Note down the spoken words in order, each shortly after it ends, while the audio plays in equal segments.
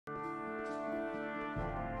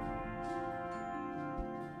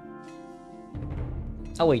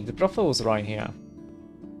Oh wait, the brothel was right here.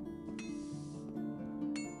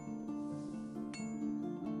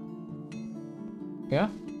 Yeah?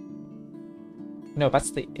 No,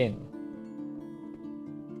 that's the inn.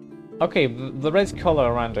 Okay, the red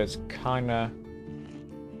color around it kinda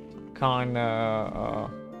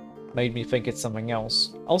made me think it's something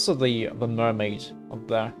else. Also the mermaid up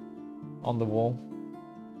there on the wall.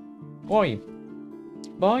 Boy,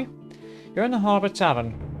 you're in the Harbour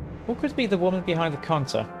Tavern. Who could be the woman behind the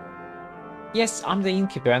counter? Yes, I'm the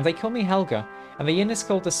innkeeper, and they call me Helga, and the inn is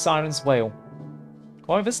called the Siren's Whale.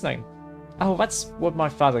 Why this name? Oh, that's what my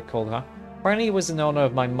father called her. Apparently it was in honor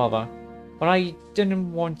of my mother, but I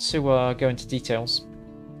didn't want to go into details.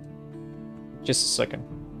 Just a second.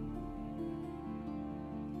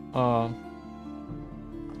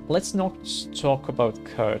 Let's not talk about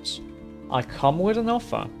Kurt. I come with an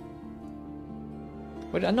offer.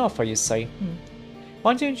 With an offer, you say?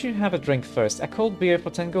 Why don't you have a drink first? A cold beer for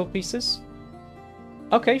 10 gold pieces?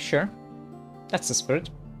 Okay, sure. That's the spirit.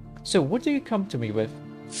 So, what do you come to me with?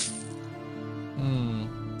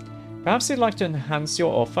 Perhaps you'd like to enhance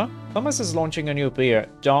your offer? Thomas is launching a new beer.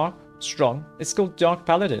 Dark, strong. It's called Dark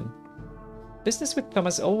Paladin. Business with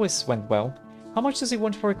Thomas always went well. How much does he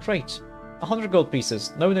want for a crate? 100 gold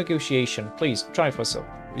pieces. No negotiation. Please, try for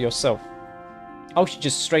yourself. Oh, she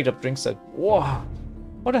just straight up drinks it. Whoa!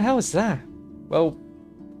 What the hell is that? Well,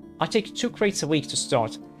 I take 2 crates a week to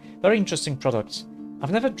start. Very interesting product.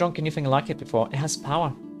 I've never drunk anything like it before. It has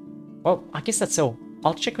power. Well, I guess that's all.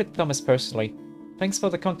 I'll check with Thomas personally. Thanks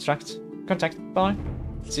for the contact. Bye.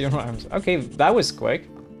 See you around. Okay, that was quick.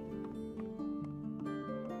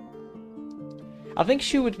 I think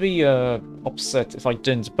she would be upset if I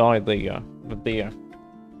didn't buy the beer.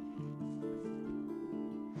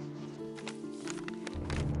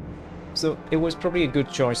 So it was probably a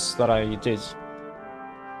good choice that I did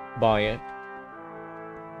buy it.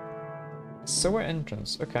 Sewer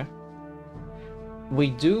entrance, okay.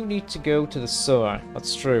 We do need to go to the sewer,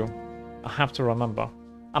 that's true. I have to remember.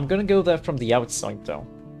 I'm gonna go there from the outside though.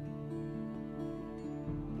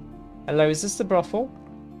 Hello, is this the brothel?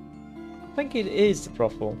 I think it is the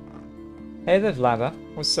brothel. Hey there, Vlada.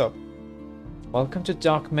 What's up? Welcome to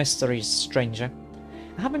Dark Mysteries, stranger.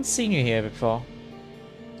 I haven't seen you here before.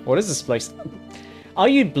 What is this place? Are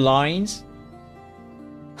you blind?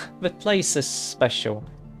 The place is special.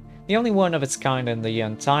 The only one of its kind in the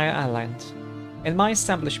entire island. In my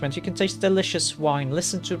establishment, you can taste delicious wine,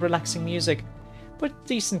 listen to relaxing music, but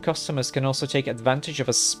decent customers can also take advantage of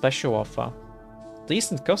a special offer.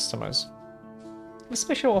 Decent customers? The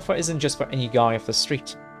special offer isn't just for any guy off the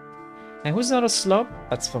street. And who's not a slob?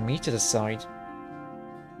 That's for me to decide.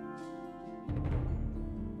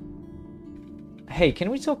 Hey, can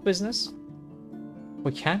we talk business?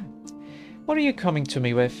 We can. What are you coming to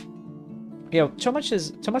me with? Yo, Thomas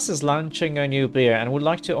is launching a new beer and would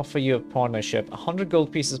like to offer you a partnership. 100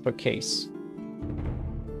 gold pieces per case.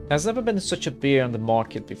 There's never been such a beer on the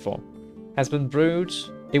market before.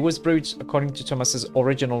 It was brewed according to Thomas's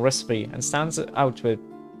original recipe and stands out with...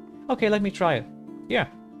 Okay, let me try it. Yeah.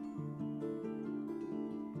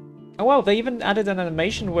 Oh wow, they even added an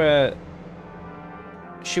animation where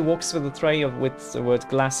she walks with a tray with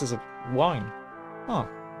glasses of wine. Oh.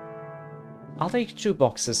 I'll take 2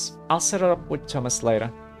 boxes. I'll set it up with Thomas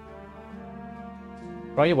later.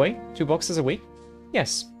 Right away? 2 boxes a week?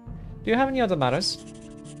 Yes. Do you have any other matters?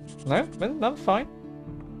 No? Well, I'm fine.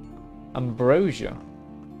 Ambrosia.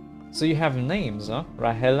 So you have names, huh?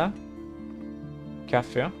 Rahela.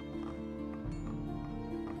 Kafia.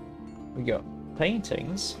 We got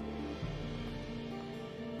paintings.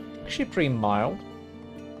 Actually pretty mild.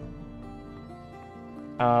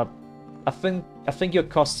 I think your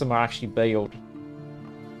customer actually bailed.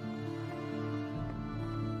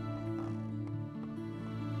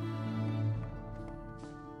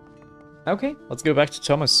 Okay, let's go back to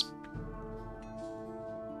Thomas.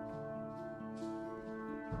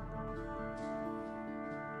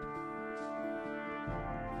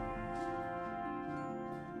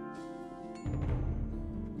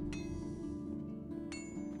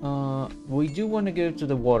 We do want to go to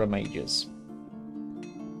the water mages.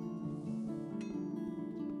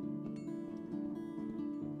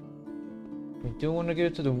 Do want to go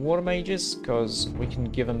to the water mages because we can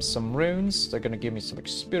give them some runes. They're going to give me some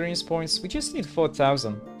experience points. We just need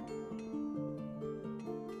 4,000.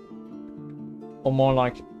 Or more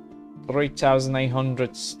like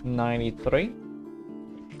 3,893.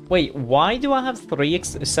 Wait, why do I have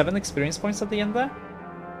 7 experience points at the end there?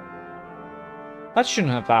 That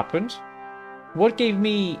shouldn't have happened. What gave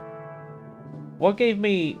me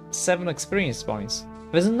 7 experience points?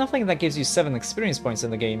 There's nothing that gives you 7 experience points in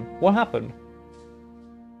the game. What happened?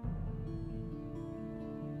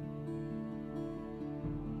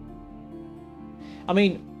 I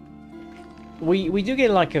mean, we do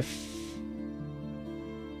get like a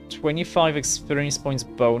 25 experience points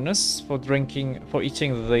bonus for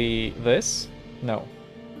eating this. No.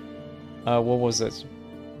 What was it?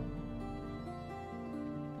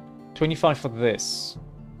 25 for this.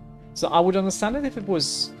 So I would understand it if it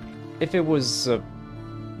was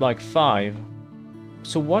like 5.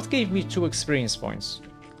 So what gave me 2 experience points?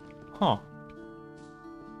 Huh.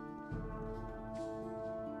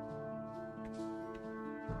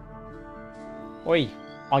 Oi,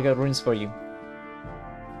 I got runes for you.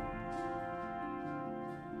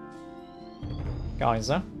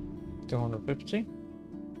 Geyser, 250.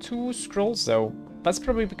 2 scrolls though. That's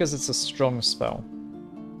probably because it's a strong spell.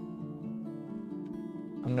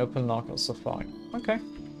 An open knuckle, so 5. Okay.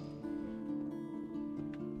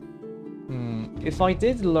 If I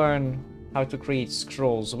did learn how to create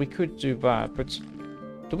scrolls, we could do that, but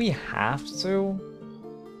do we have to?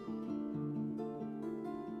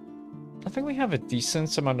 I think we have a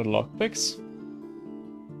decent amount of lockpicks.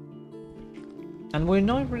 And we're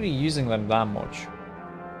not really using them that much.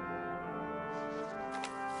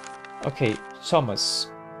 Okay, Thomas.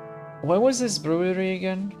 Where was this brewery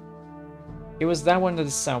again? It was that one to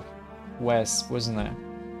the southwest, wasn't it?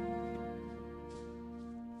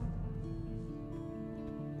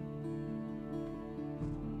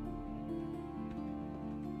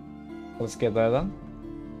 Let's get there then.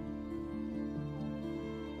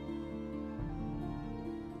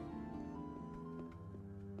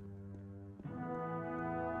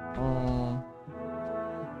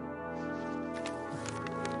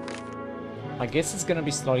 I guess it's gonna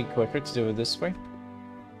be slightly quicker to do it this way.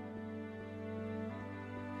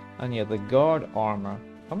 And yeah, the guard armor.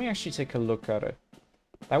 Let me actually take a look at it.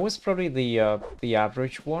 That was probably the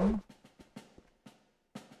average one.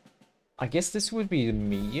 I guess this would be the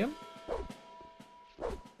medium.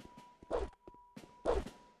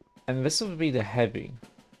 And this would be the heavy.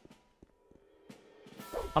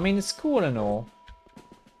 I mean, it's cool and all.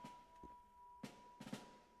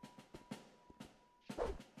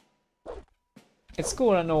 It's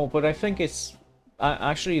cool and all, but I think it's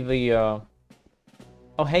actually the...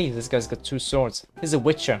 Oh hey, this guy's got 2 swords. He's a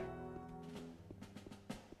witcher.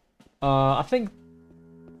 I think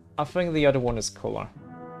the other one is cooler.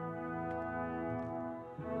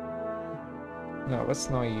 No, that's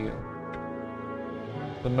not you.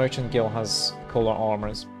 The Merchant Guild has cooler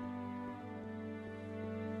armors.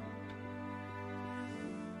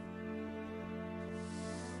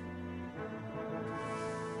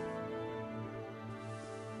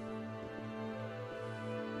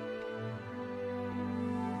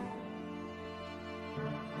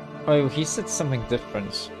 Oh, he said something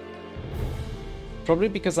different. Probably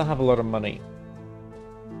because I have a lot of money.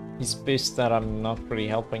 He's pissed that I'm not really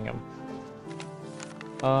helping him.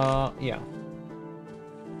 Yeah.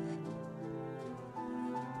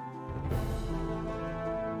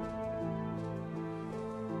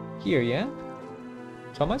 Here, yeah?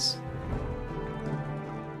 Thomas?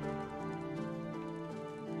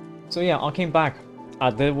 So yeah, I came back.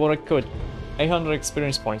 I did what I could. 800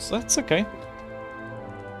 experience points. That's okay.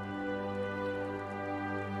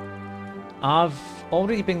 I've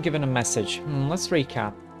already been given a message. Let's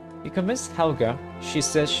recap. You convinced Helga. She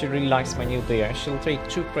says she really likes my new beer. She'll take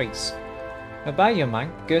 2 crates. About you,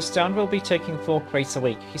 man. Gurstan will be taking 4 crates a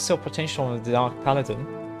week. He saw potential in the Dark Paladin.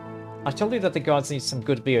 I told you that the guards need some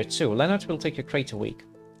good beer too. Leonard will take a crate a week.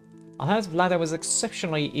 I heard Vlada was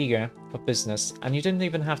exceptionally eager for business, and you didn't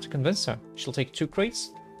even have to convince her. She'll take 2 crates?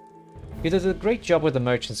 You did a great job with the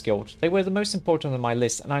Merchants Guild. They were the most important on my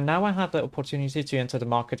list, and now I have the opportunity to enter the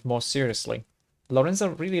market more seriously. Lorenzo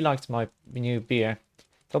really liked my new beer.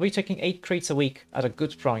 They'll be taking 8 crates a week at a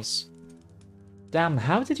good price. Damn,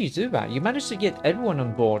 how did you do that? You managed to get everyone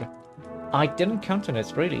on board. I didn't count on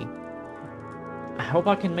it, really. I hope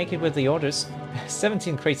I can make it with the orders.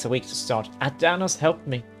 17 crates a week to start. Adanos helped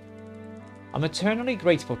me. I'm eternally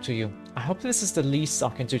grateful to you. I hope this is the least I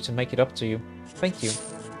can do to make it up to you. Thank you.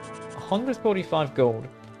 145 gold.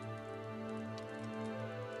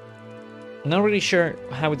 I'm not really sure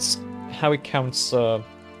how it counts how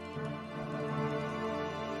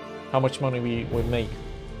much money we make.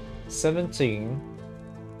 17.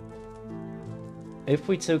 If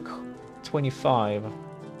we took 25.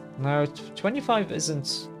 No, 25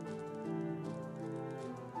 isn't.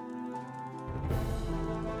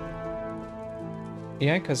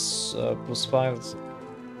 Yeah, because plus 5.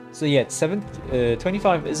 So yeah,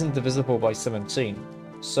 25 isn't divisible by 17.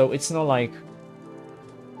 So it's not like,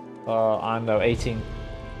 I don't know,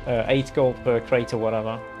 8 gold per crate or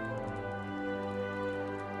whatever.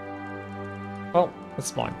 Well,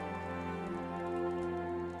 that's fine.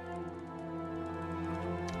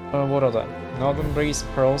 What are they? Northern Breeze,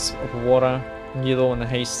 Pearls of Water, Needle in a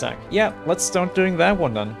Haystack. Yeah, let's start doing that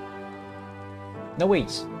one then. No,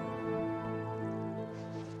 wait.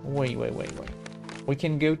 Wait. We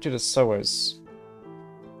can go to the sewers.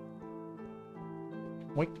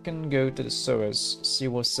 We can go to the sewers, see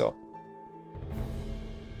what's up.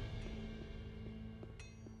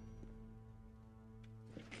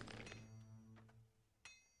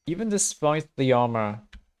 Even despite the armor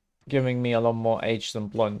giving me a lot more age than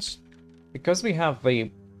Blunt, because we have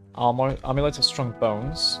the Amulet of Strong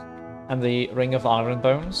Bones and the Ring of Iron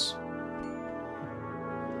Bones,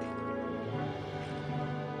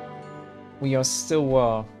 we are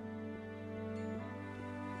still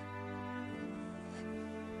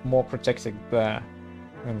more protected there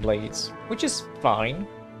than Blades, which is fine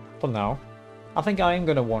for now. I think I am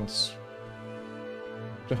gonna want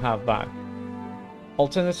to have that.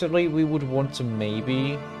 Alternatively, we would want to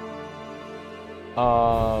maybe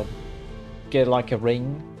get like a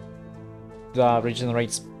ring that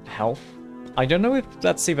regenerates health. I don't know if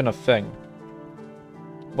that's even a thing,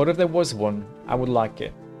 but if there was one, I would like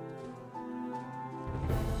it.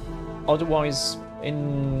 Otherwise,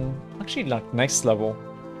 in actually like next level,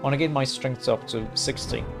 I want to get my strength up to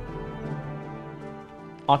 60.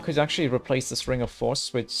 I could actually replace this Ring of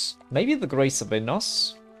Force with maybe the Grace of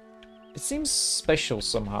Inos. It seems special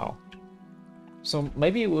somehow, so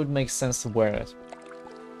maybe it would make sense to wear it.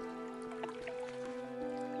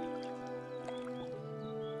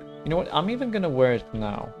 You know what, I'm even gonna wear it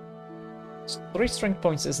now. 3 strength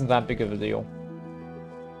points isn't that big of a deal.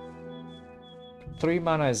 3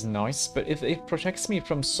 mana is nice, but if it protects me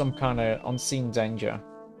from some kind of unseen danger,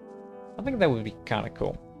 I think that would be kind of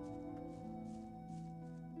cool.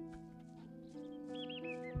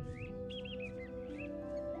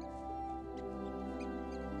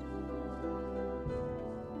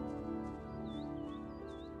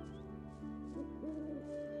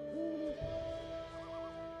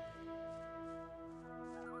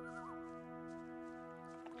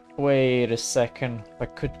 Wait a second, there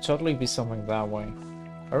could totally be something that way.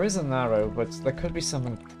 There is an arrow, but there could be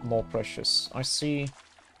something more precious. I see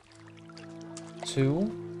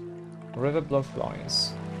 2 river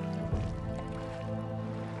bloodflies.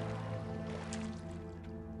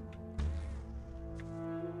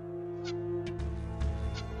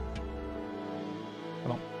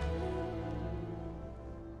 Come on.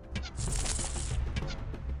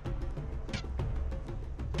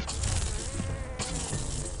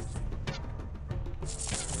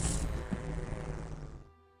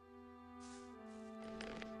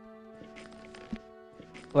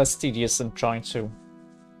 Less tedious than trying to.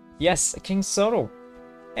 Yes, a King's Sorrow!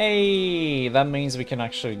 Hey, that means we can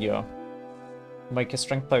actually make a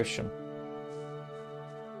strength potion.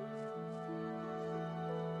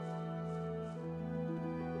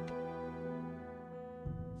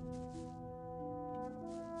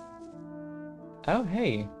 Oh,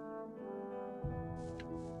 hey.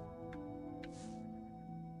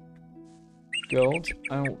 Gold.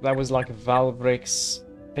 Oh, that was like Valbric's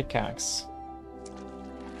pickaxe.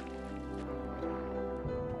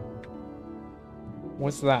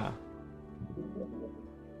 What's that?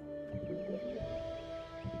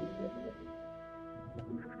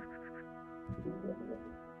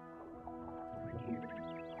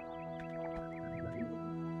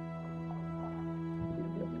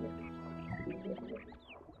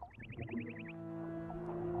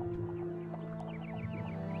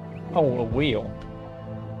 Oh, a wheel.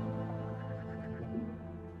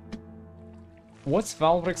 What's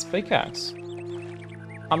Valbric's pickaxe?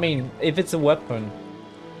 I mean, if it's a weapon,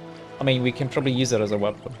 I mean, we can probably use it as a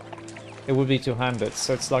weapon. It would be two-handed,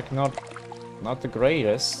 so it's like not the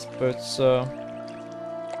greatest, but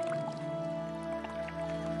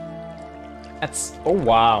that's, oh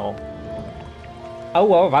wow. Oh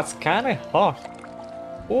wow, that's kind of hot.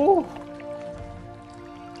 Oh.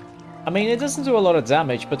 I mean, it doesn't do a lot of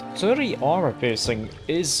damage, but 30 armor piercing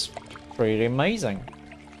is pretty amazing.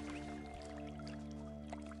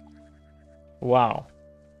 Wow.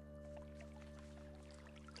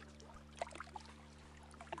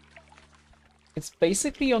 It's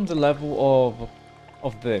basically on the level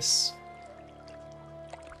of this,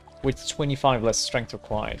 with 25 less strength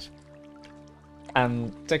required,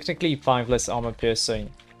 and technically 5 less armor piercing,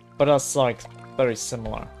 but that's like very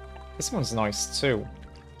similar. This one's nice too.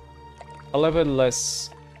 A little bit less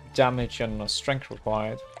damage and strength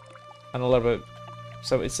required, and a little bit,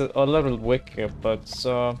 so it's a little weaker, but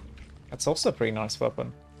it's also a pretty nice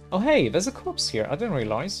weapon. Oh hey, there's a corpse here. I didn't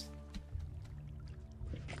realize.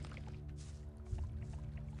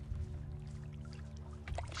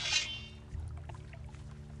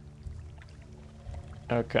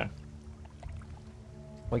 Okay.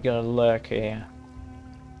 We got a lurk here.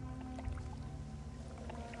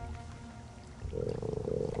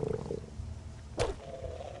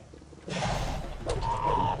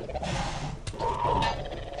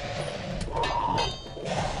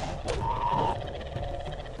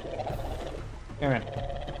 Come in.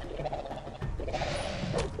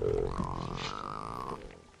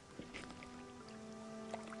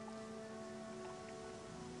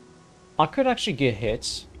 I could actually get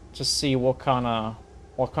hit to see what kind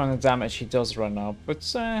of damage he does right now, but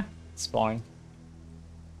it's fine.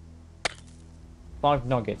 5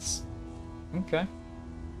 nuggets. Okay.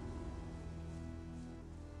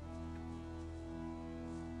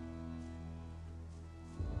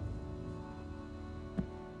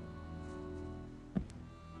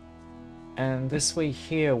 And this way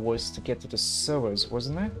here was to get to the sewers,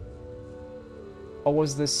 wasn't it? Or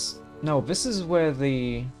was this... No, this is where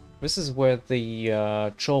the... This is where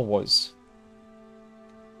the troll was.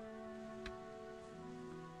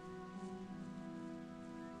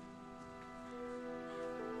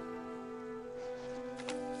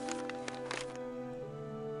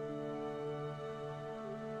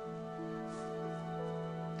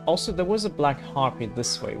 Also, there was a black harpy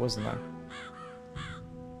this way, wasn't there?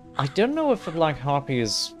 I don't know if the black harpy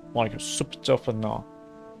is, like, super tough or not.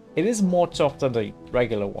 It is more tough than the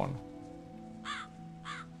regular one.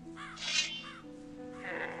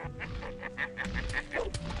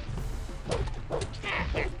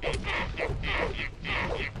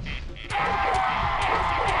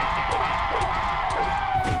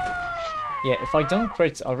 Yeah, if I don't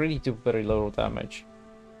crit, I really do very little damage.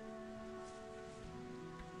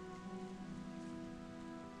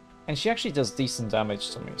 And she actually does decent damage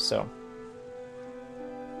to me, so...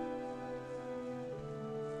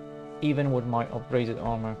 Even with my upgraded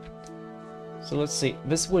armor. So let's see,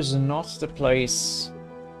 this was not the place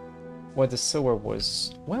where the sewer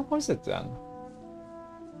was. Where was it then?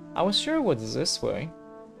 I was sure it was this way.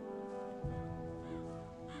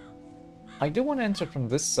 I do want to enter from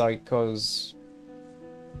this side, cause...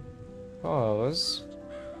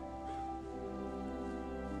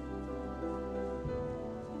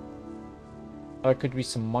 There could be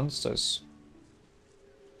some monsters.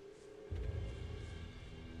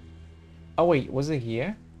 Oh wait, was it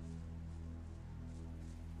here?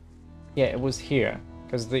 Yeah, it was here,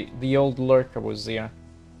 because the old lurker was there.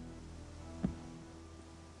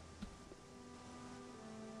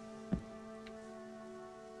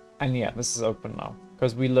 And yeah, this is open now,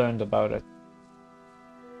 because we learned about it.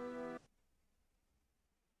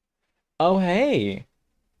 Oh hey!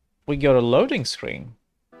 We got a loading screen.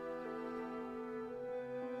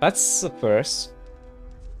 That's the first.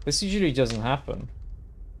 This usually doesn't happen.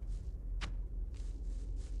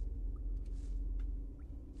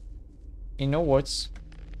 You know what?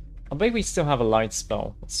 I bet we still have a light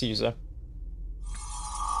spell. Let's use it.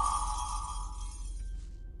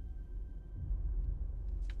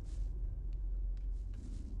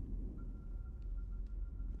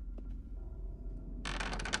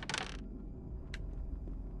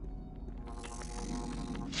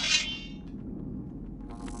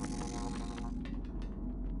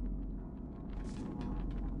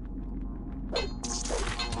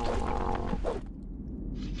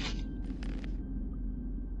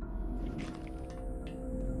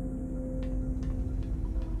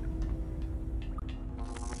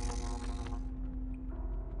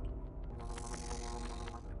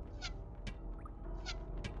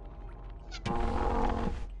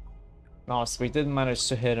 Nice, we did manage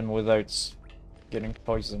to hit him without getting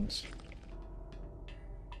poisoned.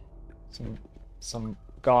 Some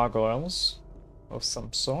gargoyles of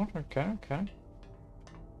some sort. Okay, okay.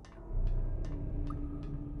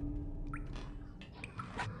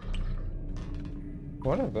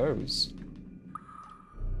 What are those?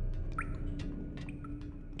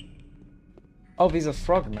 Oh, these are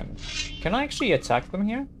frogmen. Can I actually attack them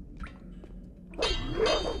here?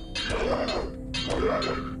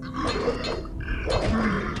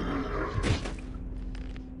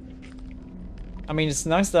 I mean, it's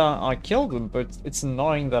nice that I killed them, but it's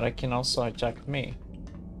annoying that I can also attack me.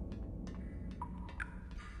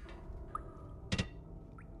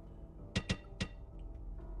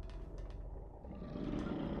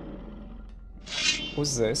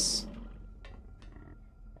 Who's this?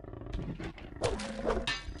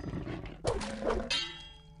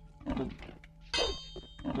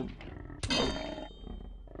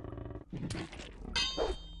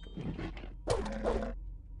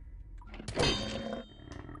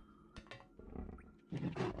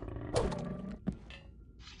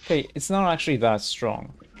 Okay, it's not actually that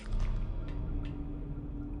strong.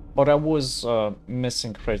 But I was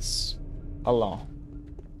missing crits a lot.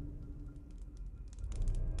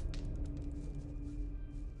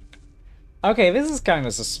 Okay, this is kind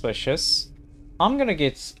of suspicious. I'm gonna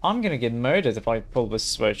get murdered if I pull this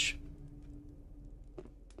switch.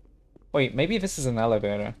 Wait, maybe this is an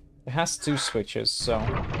elevator. It has 2 switches, so...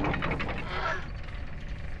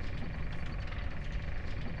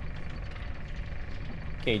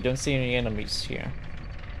 Okay, don't see any enemies here.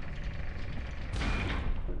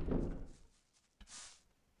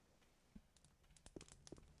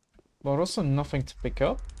 But also nothing to pick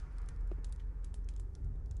up.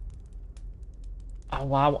 Oh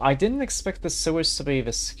wow, I didn't expect the sewers to be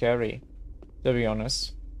this scary, to be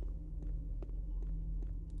honest.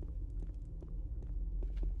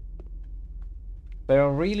 They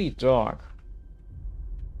are really dark.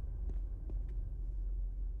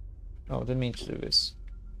 Oh, didn't mean to do this.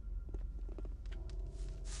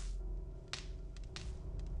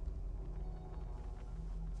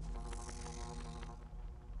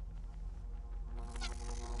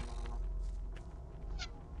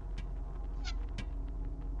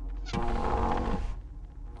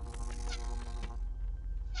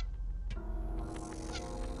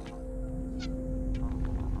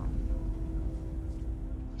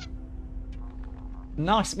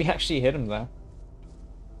 Nice, we actually hit him there.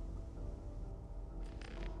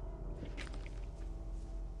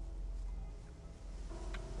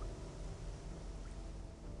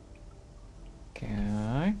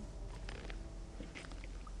 Okay.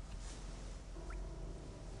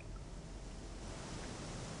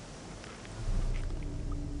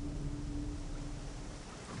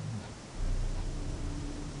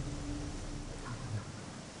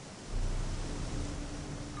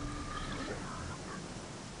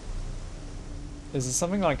 Is there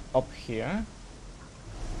something like up here?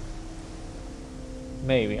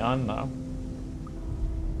 Maybe, I don't know.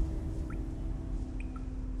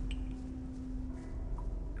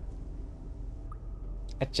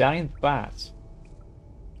 A giant bat.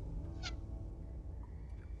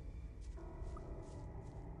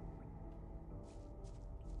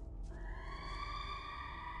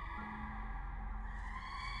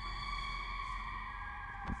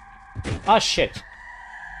 Ah, shit.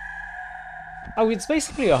 Oh, it's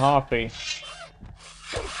basically a harpy.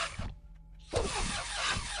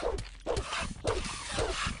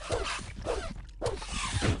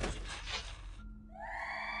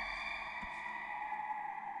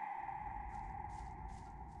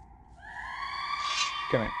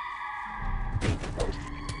 Come here.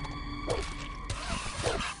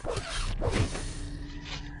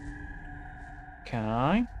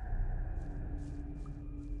 Okay.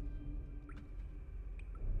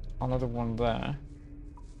 Another one there.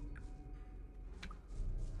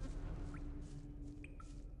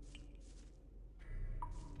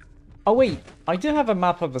 Oh wait, I do have a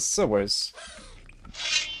map of the sewers.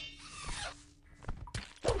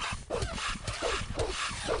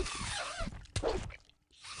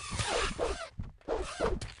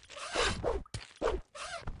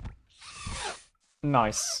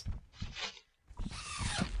 Nice.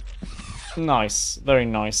 Nice, very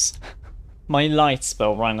nice. My light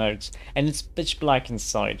spell ran out, and it's pitch black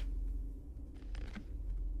inside.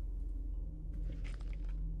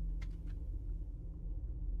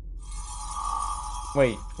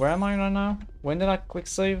 Wait, where am I right now? When did I quick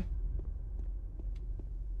save?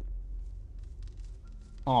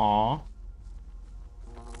 Aww.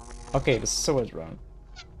 Okay, the sewers run.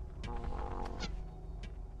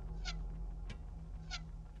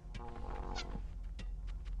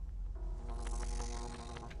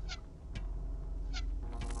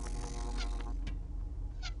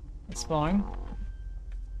 It's fine.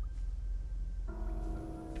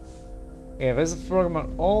 Yeah, there's a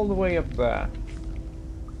frogman all the way up there.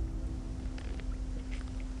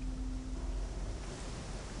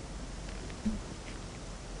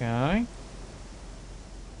 Okay.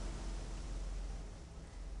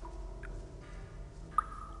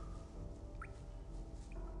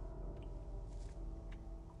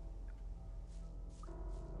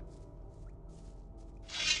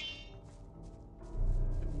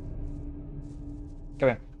 Come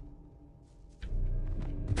here.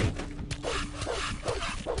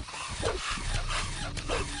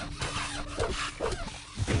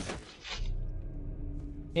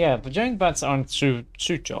 Yeah, the giant bats aren't too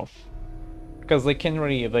tough, because they can't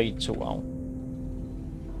really evade too well.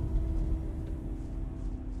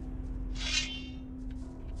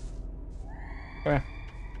 Come here.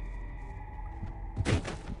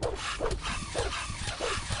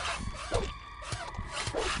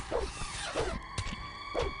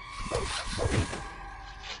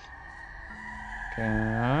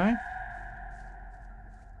 Okay.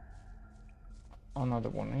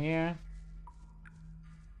 Another one here.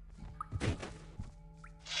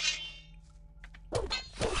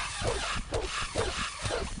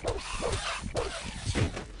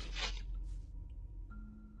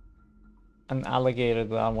 An alligator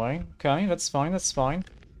that way. Okay, that's fine, that's fine.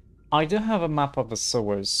 I do have a map of the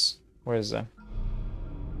sewers. Where is it?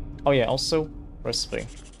 Oh yeah, also recipe.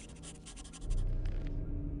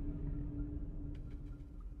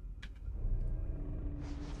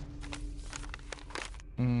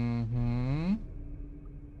 Mm-hmm.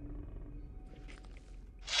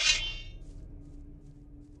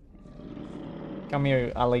 Come here,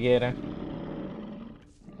 you alligator.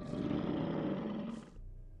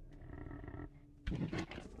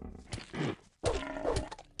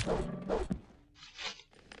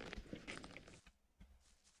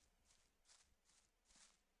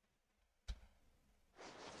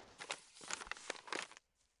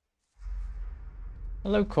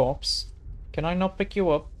 Hello, corpse. Can I not pick you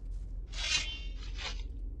up?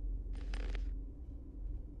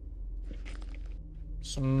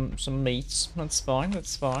 Some meat. That's fine,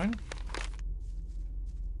 that's fine.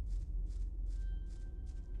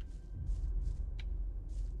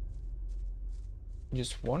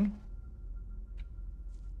 Just one.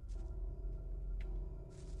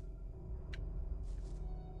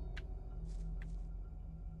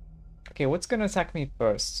 Okay, what's gonna attack me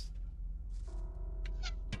first?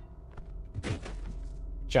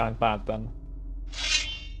 Giant bat then.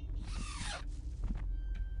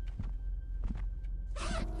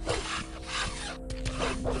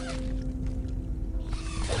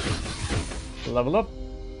 Level up.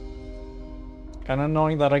 Kinda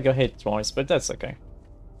annoying that I got hit twice, but that's okay.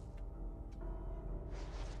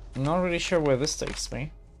 I'm not really sure where this takes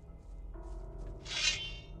me.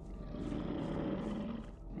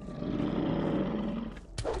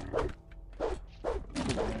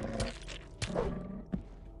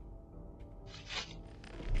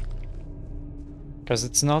 Because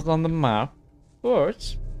it's not on the map,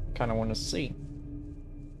 but kinda wanna see.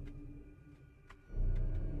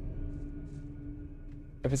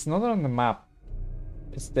 If it's not on the map,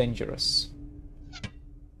 it's dangerous.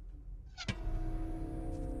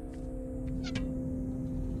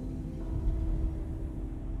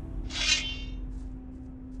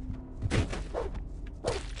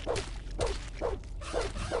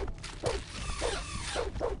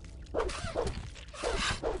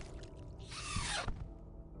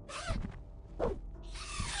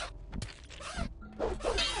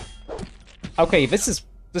 Okay, this is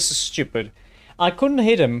stupid. I couldn't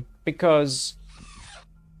hit him because...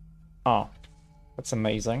 Oh, that's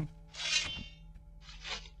amazing.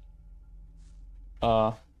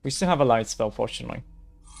 We still have a light spell, fortunately.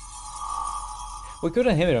 We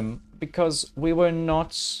couldn't hit him because we were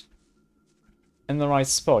not in the right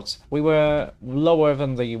spot. We were lower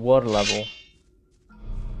than the water level.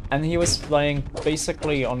 And he was flying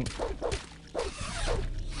basically on...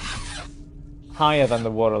 higher than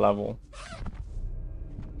the water level.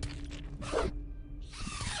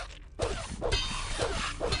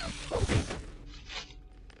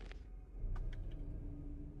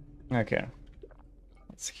 Okay.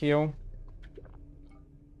 Let's heal.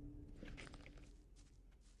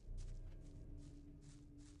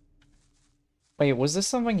 Wait, was there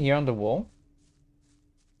something here on the wall?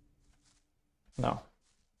 No.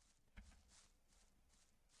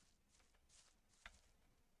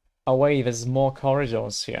 Oh wait, there's more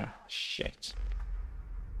corridors here. Shit.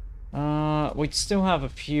 We still have a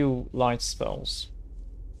few light spells.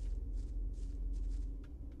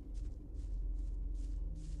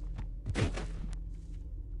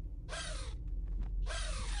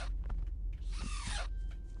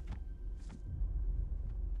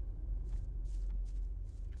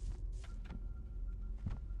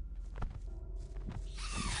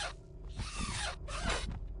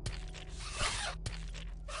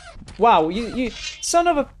 Wow, you son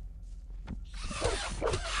of a...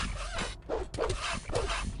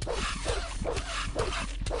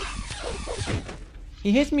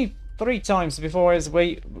 He hit me 3 times before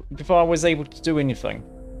I was able to do anything.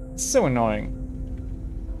 It's so annoying.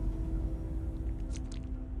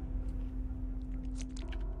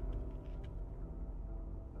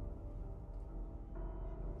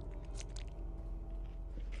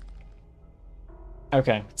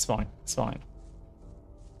 Okay, it's fine, it's fine.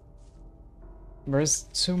 There's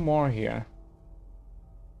 2 more here.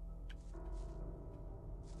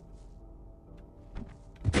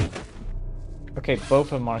 Okay,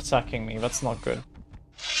 both of them are attacking me. That's not good.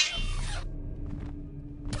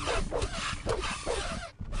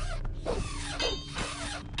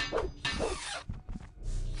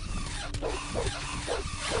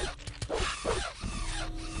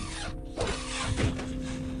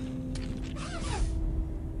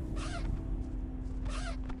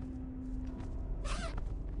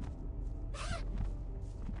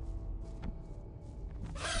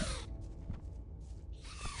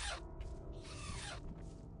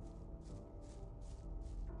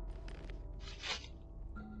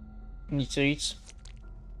 Need to eat.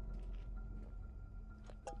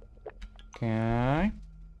 Okay.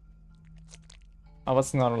 Oh,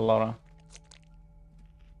 that's not a lot of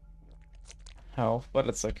health, but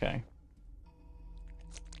it's okay.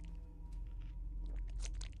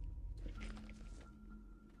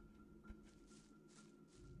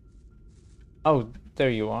 Oh, there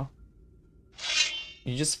you are.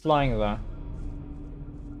 You're just flying there.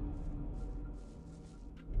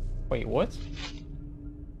 Wait, what?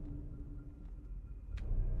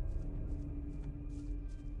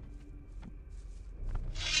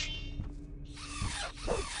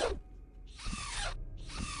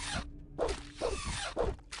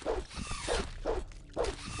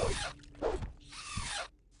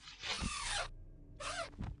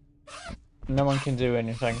 No one can do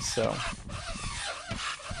anything, so...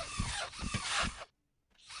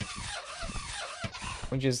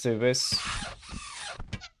 we just do this.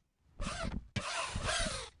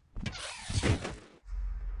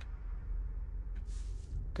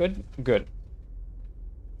 Good? Good.